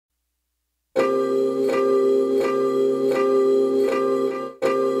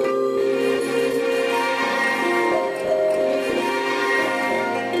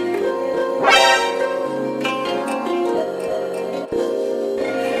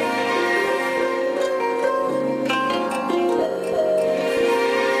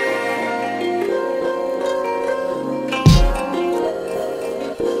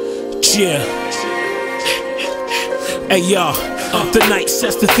Yeah. Hey y'all, the night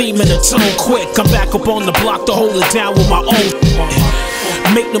sets the theme and the tone quick. I'm back up on the block to hold it down with my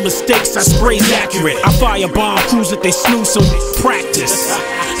own. Make no mistakes, I spray's accurate. I firebomb crews that they snooze, so practice.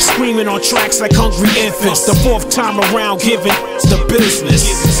 Screaming on tracks like hungry infants. The fourth time around giving the business.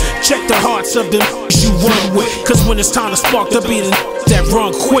 Check the hearts of the you run with, cause when it's time to spark, there'll be the that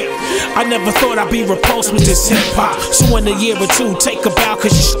run quick. I never thought I'd be repulsed with this hip-hop. So in a year or two, take a bow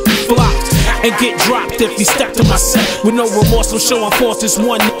cause you flopped and get dropped if you step to my set. With no remorse, I'm showing forth this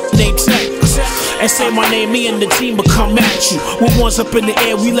one named Tech. And say my name, me and the team will come at you. With ones up in the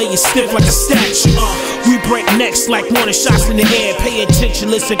air, we lay you stiff like a statue. We break necks like warning shots in the air. Pay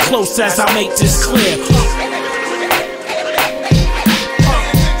attention, listen close as I make this clear.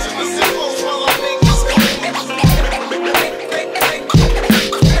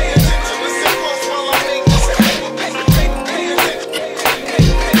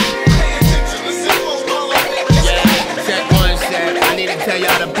 Tell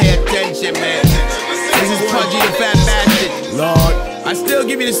y'all to pay attention, man. This is Pudgee the Phat bastard. Lord, I still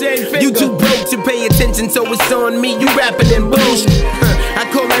give you the same finger. You too broke to pay attention, so it's on me. You rapping and bullshit. I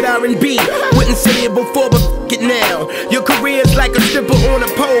call it R&B. Wouldn't say it before, but f it now. Your career's like a stripper on a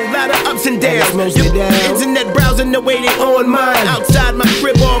pole, lot of ups and downs. Your internet browsing the way they on mine. Outside my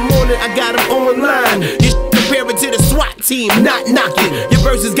crib all morning, I got them online. You compare it to the SWAT team, not knocking. Your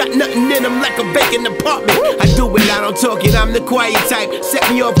verses got nothing in them like a vacant apartment. I do it, I don't talk it, I'm the quiet type. Set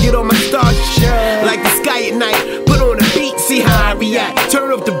me off, get on my star shine like the sky at night. Put on the beat, see how I react.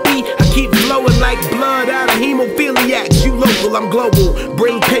 Turn off the beat, I keep flowing like blood out of hemophiliacs. You local, I'm global.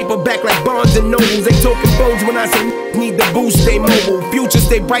 Bring paper back like Barnes and Nobles. They talking phones when I say need the boost, stay mobile. Future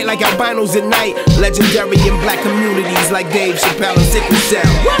stay bright like albinos at night. Legendary in black communities like Dave Chappelle and Sickle Cell.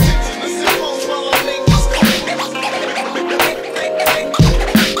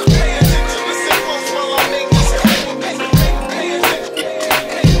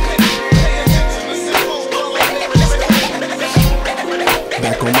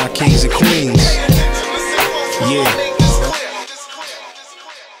 Back on my kings and queens. Yeah.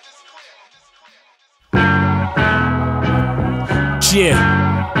 Yeah.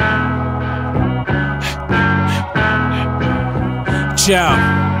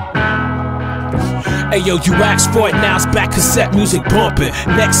 Ciao. Hey yo, you asked for it, now it's back, cassette music bumping.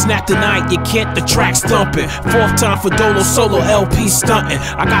 Next snap tonight, you can't, the track's thumping. Fourth time for Dolo solo LP stunting.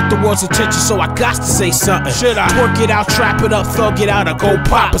 I got the world's attention, so I got to say something. Should I twerk it out, trap it up, thug it out, or go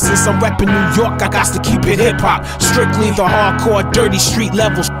pop? But since I'm reppin' New York, I got to keep it hip-hop. Strictly the hardcore, dirty street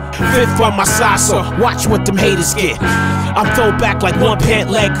levels. Fifth on my side, so watch what them haters get. I'm thrown back like one pant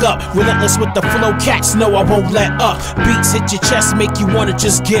leg up. Relentless with the flow, cats know I won't let up. Beats hit your chest, make you wanna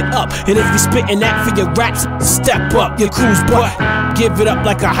just get up. And if you spittin' that for your raps, step up your crew's butt. Give it up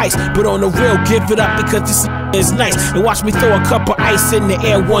like a heist, but on the real, give it up because this is nice. And watch me throw a cup of ice in the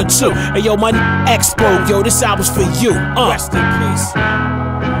air, 1, 2. Hey yo, my Expo, yo, this album's for you. Rest in peace.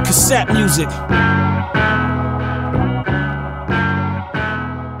 Cassette music.